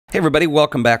Hey everybody,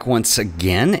 welcome back once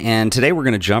again, and today we're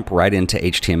going to jump right into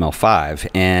HTML5,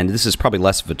 and this is probably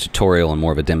less of a tutorial and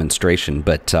more of a demonstration,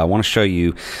 but I want to show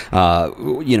you,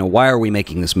 why are we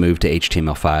making this move to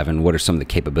HTML5 and what are some of the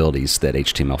capabilities that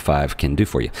HTML5 can do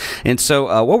for you. And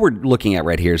so what we're looking at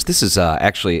right here is this is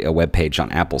actually a web page on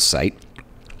Apple's site.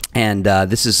 And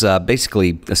this is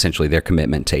basically, essentially, their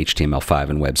commitment to HTML5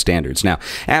 and web standards. Now,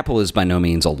 Apple is by no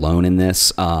means alone in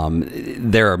this.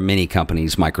 There are many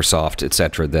companies, Microsoft,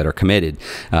 etc., that are committed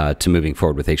to moving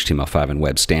forward with HTML5 and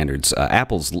web standards.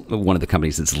 Apple's one of the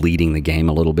companies that's leading the game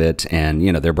a little bit, and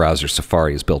their browser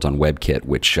Safari is built on WebKit,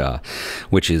 which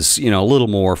is a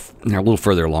little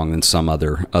further along than some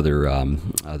other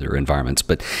environments.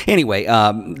 But anyway,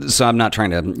 so I'm not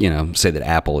trying to say that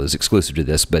Apple is exclusive to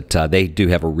this, but they do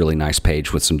have a really nice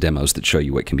page with some demos that show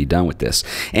you what can be done with this.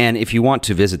 And if you want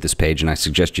to visit this page, and I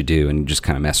suggest you do, and just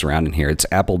kind of mess around in here, it's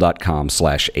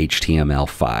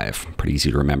apple.com/HTML5. Pretty easy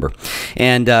to remember.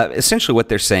 And essentially what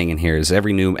they're saying in here is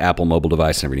every new Apple mobile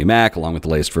device and every new Mac, along with the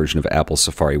latest version of Apple's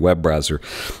Safari web browser,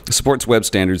 supports web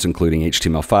standards including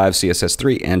HTML5,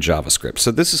 CSS3, and JavaScript.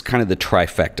 So this is kind of the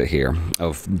trifecta here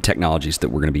of technologies that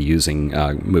we're going to be using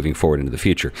moving forward into the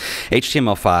future.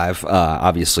 HTML5,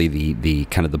 obviously the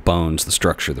kind of the bones, the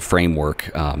structure, the framework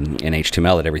in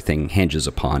HTML that everything hinges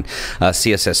upon.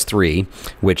 CSS3,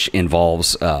 which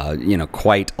involves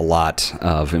quite a lot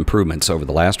of improvements over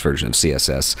the last version of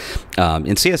CSS.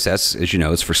 In CSS, as you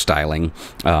know, is for styling,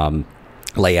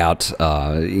 layout,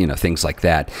 things like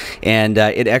that. And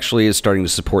it actually is starting to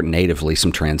support natively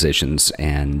some transitions,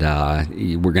 and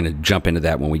we're going to jump into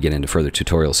that when we get into further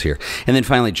tutorials here. And then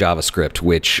finally JavaScript,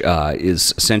 which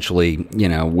is essentially,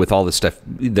 with all this stuff,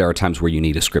 there are times where you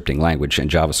need a scripting language,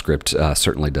 and JavaScript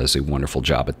certainly does a wonderful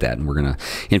job at that. And we're going to,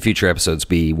 in future episodes,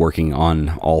 be working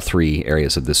on all three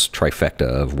areas of this trifecta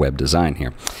of web design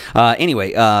here.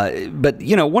 Anyway, but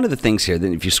one of the things here,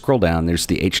 that if you scroll down, there's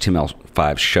the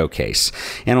HTML5 showcase.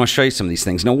 And I want to show you some of these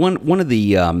things. Now, one of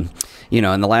the,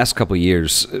 in the last couple of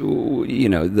years,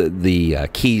 the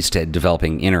keys to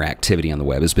developing interactivity on the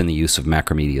web has been the use of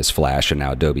Macromedia's Flash and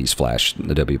now Adobe's Flash.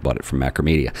 Adobe bought it from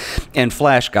Macromedia. And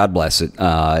Flash, God bless it,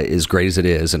 as great as it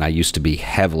is, and I used to be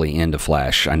heavily into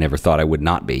Flash. I never thought I would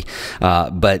not be.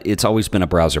 But it's always been a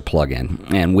browser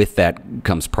plugin. And with that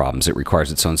comes problems. It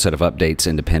requires its own set of updates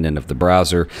independent of the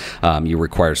browser. You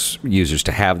require users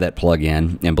to have that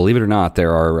plugin. And believe it or not,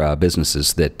 there are businesses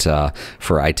that,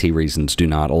 for IT reasons, do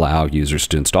not allow users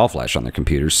to install Flash on their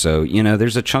computers. So,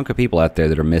 there's a chunk of people out there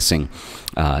that are missing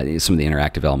some of the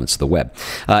interactive elements of the web.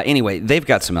 Anyway, they've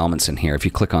got some elements in here. If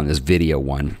you click on this video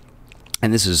one,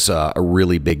 and this is a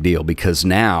really big deal because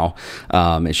now,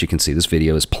 as you can see, this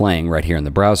video is playing right here in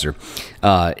the browser.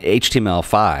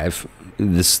 HTML5,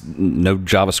 no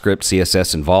JavaScript,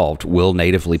 CSS involved, will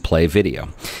natively play video.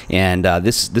 And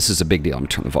this is a big deal. I'm going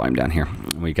to turn the volume down here.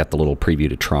 We got the little preview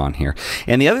to Tron here.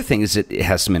 And the other thing is it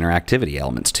has some interactivity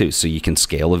elements too. So you can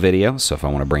scale a video. So if I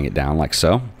want to bring it down like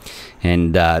so,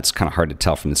 and it's kind of hard to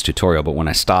tell from this tutorial, but when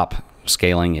I stop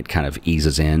scaling, it kind of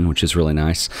eases in, which is really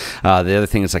nice. The other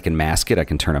thing is I can mask it. I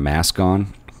can turn a mask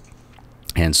on.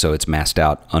 And so it's masked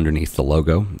out underneath the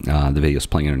logo. The video is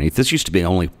playing underneath. This used to be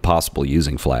only possible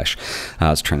using Flash.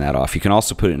 Let's turn that off. You can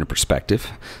also put it in a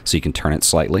perspective, so you can turn it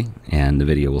slightly, and the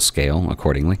video will scale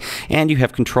accordingly. And you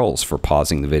have controls for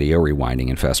pausing the video, rewinding,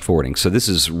 and fast forwarding. So this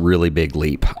is a really big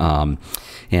leap. One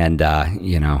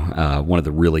of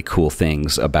the really cool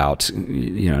things about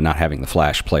not having the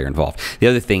Flash player involved. The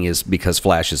other thing is because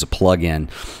Flash is a plug-in,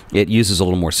 it uses a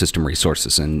little more system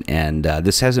resources, and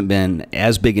this hasn't been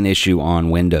as big an issue on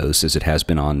Windows as it has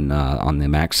been on the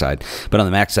Mac side. But on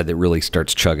the Mac side, that really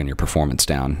starts chugging your performance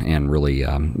down and really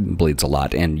bleeds a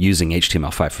lot. And using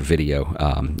HTML5 for video,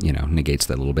 negates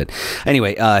that a little bit.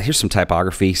 Anyway, here's some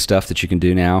typography stuff that you can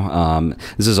do now.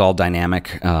 This is all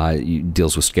dynamic. It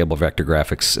deals with scalable vector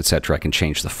graphics, etc. I can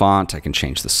change the font. I can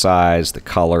change the size, the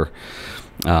color.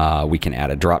 We can add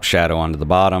a drop shadow onto the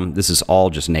bottom. This is all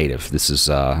just native. This is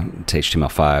to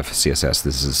HTML5, CSS.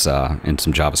 This is in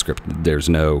some JavaScript. There's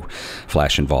no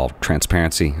Flash involved.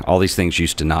 Transparency. All these things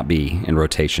used to not be in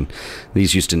rotation.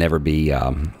 These used to never be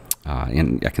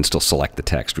and I can still select the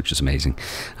text, which is amazing.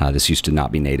 This used to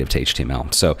not be native to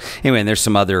HTML. So anyway, and there's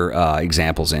some other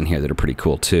examples in here that are pretty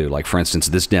cool too. Like for instance,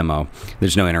 this demo,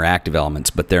 there's no interactive elements,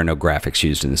 but there are no graphics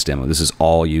used in this demo. This is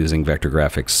all using vector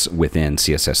graphics within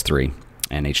CSS3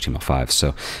 and HTML5.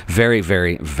 So very,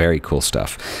 very, very cool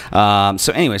stuff.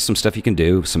 So anyway, some stuff you can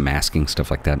do, some masking,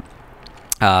 stuff like that.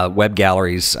 Web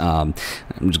galleries.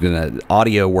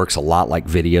 Audio works a lot like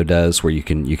video does, where you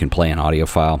can play an audio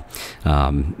file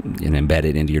and embed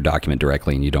it into your document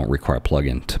directly, and you don't require a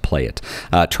plugin to play it.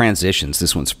 Transitions.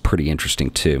 This one's pretty interesting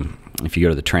too. If you go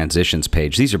to the transitions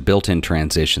page, these are built-in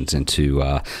transitions into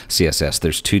CSS.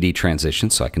 There's 2D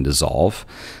transitions, so I can dissolve,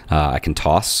 I can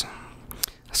toss,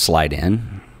 slide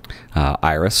in,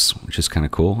 iris, which is kind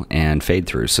of cool, and fade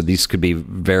through. So these could be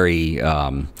very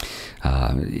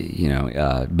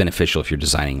beneficial if you're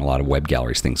designing a lot of web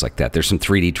galleries, things like that. There's some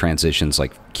 3D transitions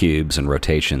like cubes and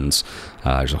rotations.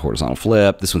 There's a horizontal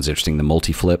flip. This one's interesting, the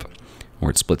multi-flip, where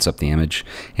it splits up the image.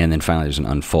 And then finally there's an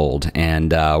unfold.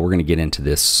 And we're going to get into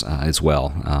this as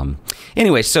well.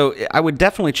 Anyway, so I would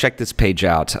definitely check this page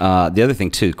out. The other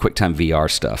thing too, QuickTime VR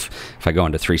stuff. If I go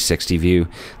into 360 view,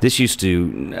 this used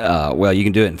to, well, you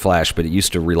can do it in Flash, but it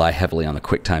used to rely heavily on the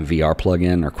QuickTime VR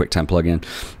plugin or QuickTime plugin.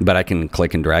 But I can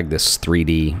click and drag this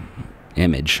 3D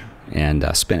image and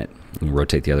spin it. And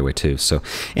rotate the other way too. So,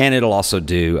 and it'll also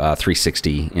do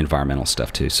 360 environmental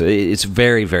stuff too. So it's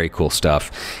very, very cool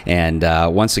stuff. And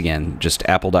once again, just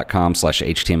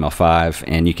apple.com/HTML5,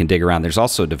 and you can dig around. There's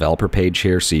also a developer page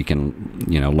here, so you can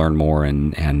learn more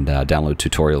and download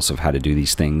tutorials of how to do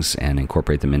these things and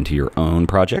incorporate them into your own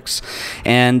projects.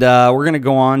 And we're going to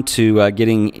go on to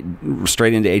getting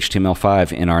straight into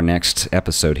HTML5 in our next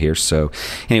episode here. So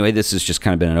anyway, this has just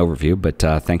kind of been an overview, but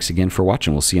thanks again for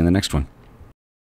watching. We'll see you in the next one.